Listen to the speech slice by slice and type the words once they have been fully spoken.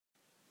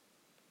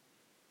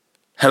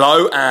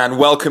Hello and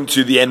welcome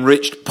to the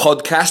Enriched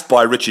Podcast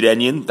by Richard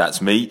Enyon.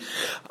 That's me.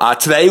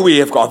 Today we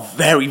have got a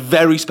very,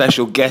 very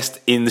special guest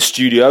in the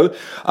studio.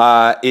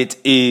 It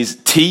is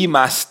Tea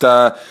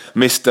Master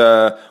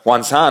Mr.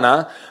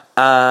 Wansana,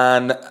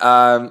 and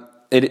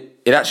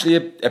it actually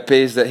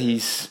appears that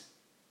he's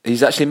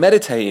actually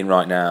meditating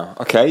right now.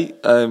 Okay,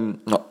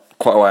 not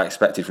quite what I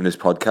expected from this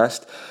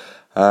podcast.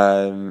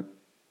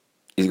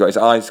 He's got his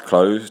eyes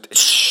closed.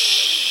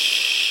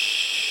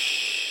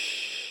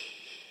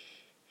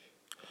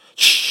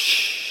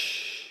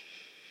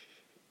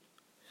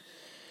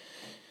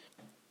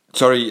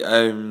 Sorry,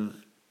 Mr.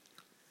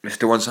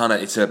 Wansana,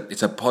 it's a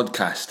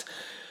podcast,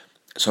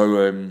 so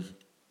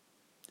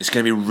it's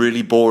going to be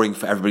really boring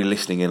for everybody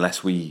listening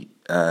unless we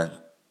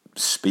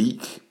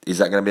speak. Is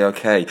that going to be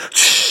okay?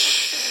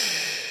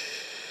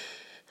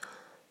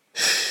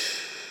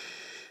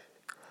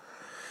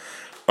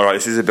 All right,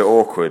 this is a bit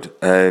awkward.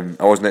 I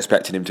wasn't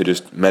expecting him to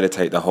just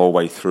meditate the whole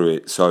way through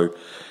it, so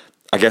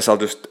I guess I'll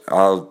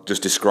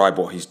just describe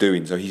what he's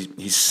doing. So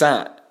he's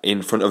sat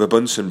in front of a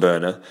Bunsen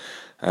burner.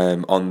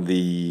 On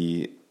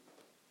the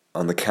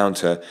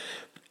counter,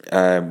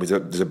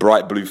 there's a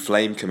bright blue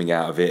flame coming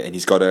out of it, and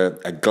he's got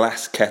a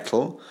glass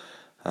kettle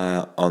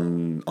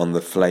on the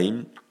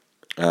flame.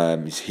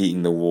 He's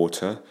heating the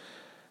water,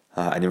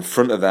 and in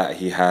front of that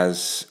he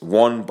has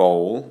one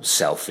bowl.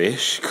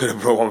 Selfish, could have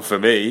brought one for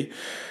me,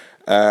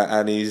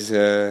 and his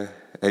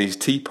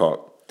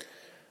teapot.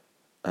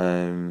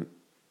 Okay,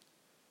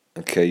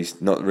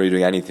 he's not really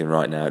doing anything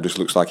right now. It just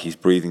looks like he's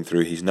breathing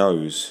through his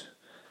nose.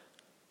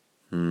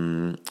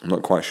 I'm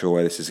not quite sure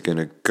where this is going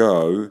to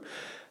go,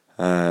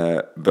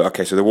 but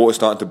okay. So the water's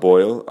starting to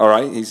boil. All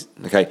right, he's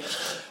okay.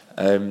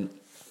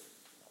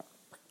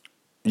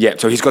 Yeah,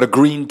 so he's got a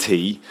green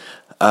tea,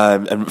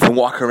 and from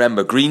what I can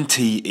remember, green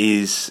tea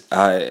is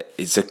a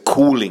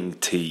cooling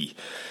tea.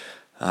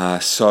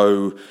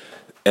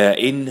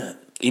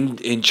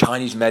 In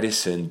Chinese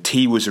medicine,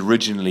 tea was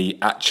originally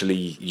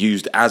actually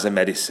used as a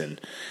medicine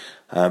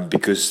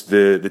because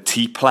the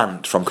tea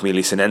plant from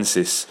Camellia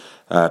sinensis,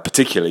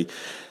 particularly.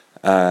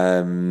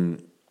 Has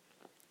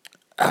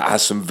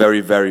some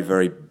very, very,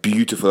 very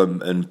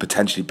beautiful and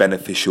potentially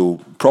beneficial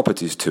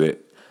properties to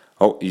it.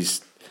 Oh,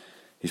 he's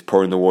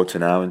pouring the water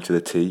now into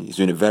the tea. He's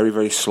doing it very,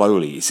 very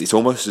slowly. It's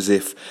almost as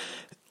if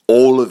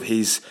all of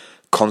his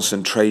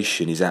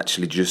concentration is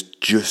actually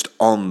just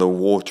on the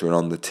water and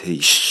on the tea.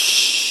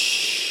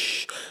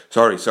 Shh.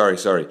 Sorry.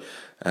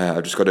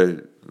 I've just got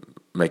to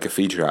make a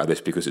feature out of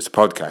this because it's a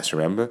podcast,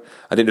 remember?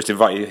 I didn't just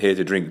invite you here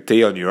to drink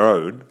tea on your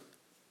own.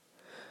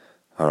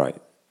 All right.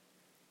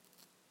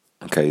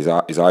 Okay,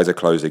 his eyes are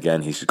closed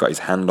again. He's got his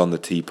hand on the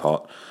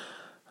teapot,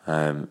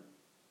 and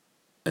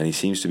he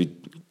seems to be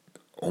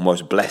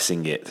almost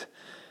blessing it,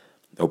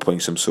 or putting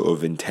some sort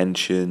of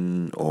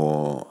intention,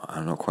 or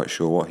I'm not quite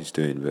sure what he's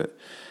doing. But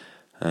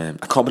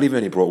I can't believe he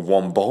only brought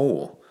one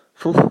bowl.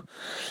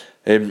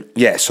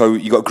 Yeah, so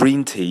you got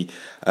green tea,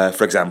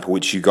 for example,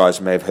 which you guys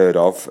may have heard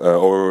of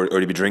or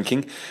already be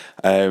drinking.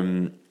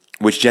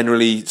 Which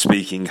generally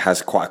speaking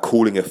has quite a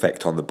cooling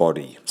effect on the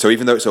body. So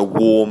even though it's a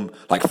warm,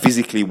 like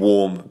physically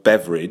warm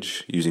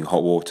beverage using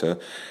hot water,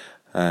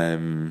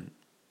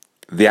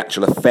 the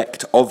actual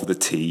effect of the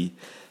tea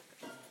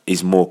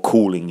is more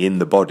cooling in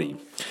the body.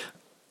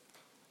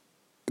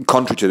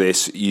 Contrary to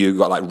this, you've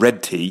got like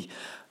red tea,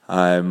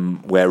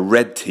 where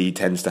red tea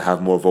tends to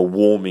have more of a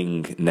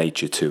warming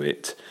nature to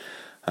it.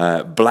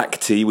 Black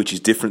tea, which is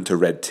different to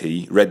red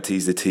tea. Red tea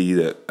is the tea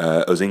that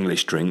us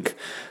English drink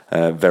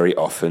very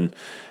often.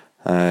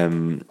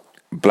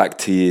 Black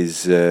tea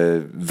is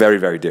very,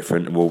 very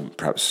different, and we'll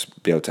perhaps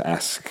be able to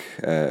ask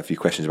a few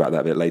questions about that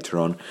a bit later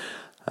on.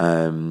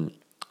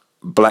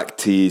 Black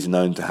tea is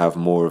known to have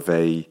more of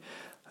a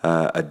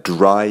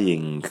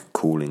drying,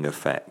 cooling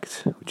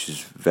effect, which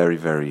is very,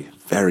 very,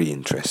 very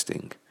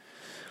interesting.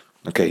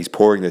 Okay, he's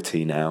pouring the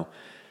tea now.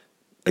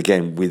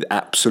 Again, with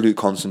absolute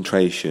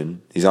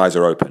concentration. His eyes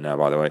are open now,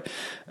 by the way.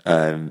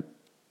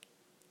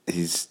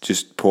 He's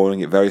just pouring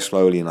it very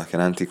slowly in like an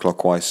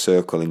anti-clockwise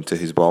circle into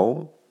his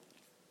bowl.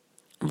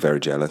 I'm very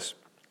jealous.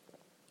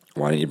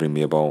 Why didn't you bring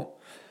me a bowl?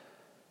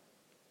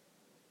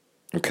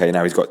 Okay,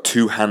 now he's got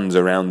two hands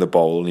around the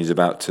bowl and he's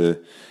about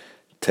to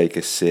take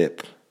a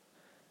sip.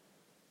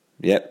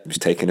 Yep, he's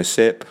taking a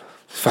sip.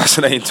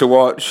 Fascinating to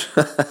watch.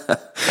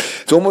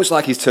 It's almost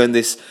like he's turned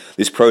this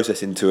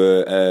process into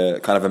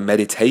a kind of a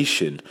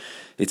meditation.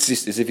 It's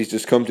just as if he's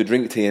just come to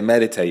drink tea and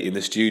meditate in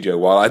the studio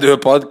while I do a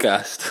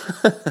podcast.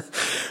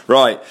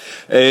 Right.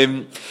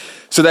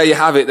 So there you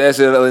have it. There's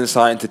a little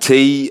insight into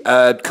tea.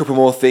 A couple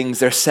more things.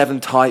 There are 7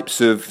 types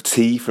of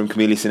tea from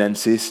Camellia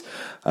sinensis.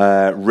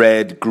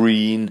 Red,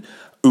 green,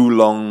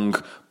 oolong,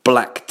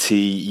 black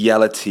tea,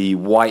 yellow tea,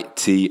 white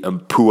tea,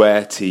 and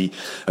pu'er tea.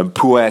 And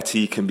pu'er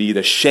tea can be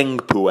either sheng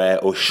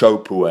pu'er or shou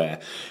pu'er.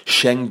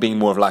 Sheng being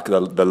more of like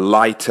the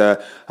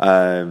lighter,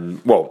 a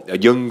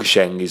young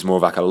sheng is more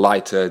of like a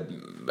lighter,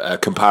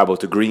 comparable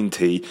to green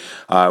tea.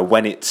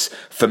 When it's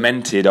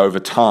fermented over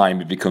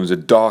time, it becomes a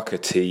darker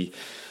tea,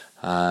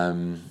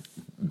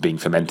 being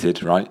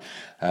fermented, right?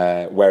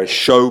 whereas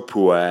show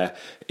pu'er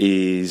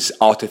is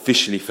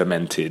artificially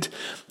fermented.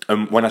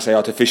 And when I say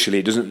artificially,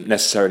 it doesn't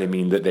necessarily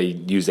mean that they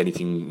use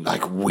anything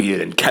like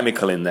weird and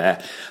chemical in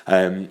there.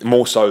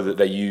 More so that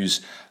they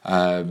use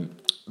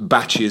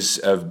batches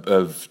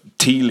of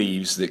tea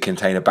leaves that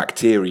contain a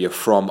bacteria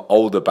from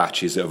older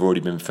batches that have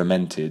already been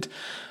fermented.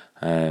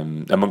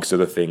 Amongst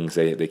other things,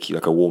 they keep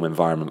like a warm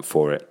environment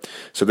for it.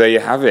 So there you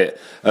have it,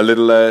 a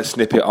little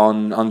snippet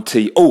on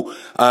tea.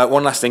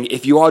 One last thing: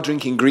 if you are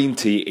drinking green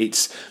tea,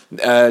 it's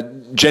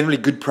generally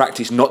good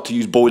practice not to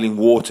use boiling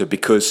water,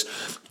 because,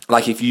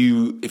 like, if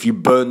you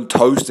burn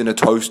toast in a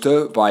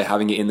toaster by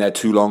having it in there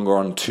too long or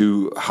on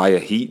too high a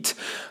heat,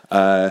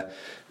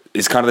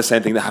 it's kind of the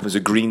same thing that happens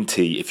with green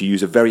tea. If you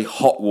use a very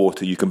hot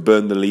water, you can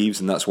burn the leaves,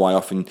 and that's why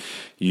often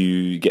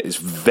you get this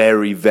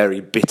very,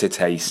 very bitter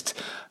taste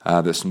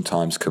that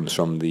sometimes comes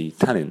from the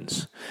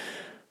tannins.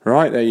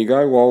 Right, there you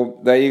go. Well,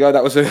 there you go.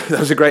 That was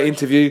a great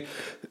interview.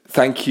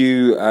 Thank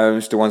you,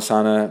 Mr.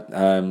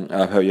 Wansana.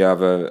 I hope you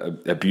have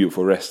a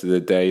beautiful rest of the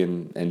day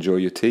and enjoy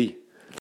your tea.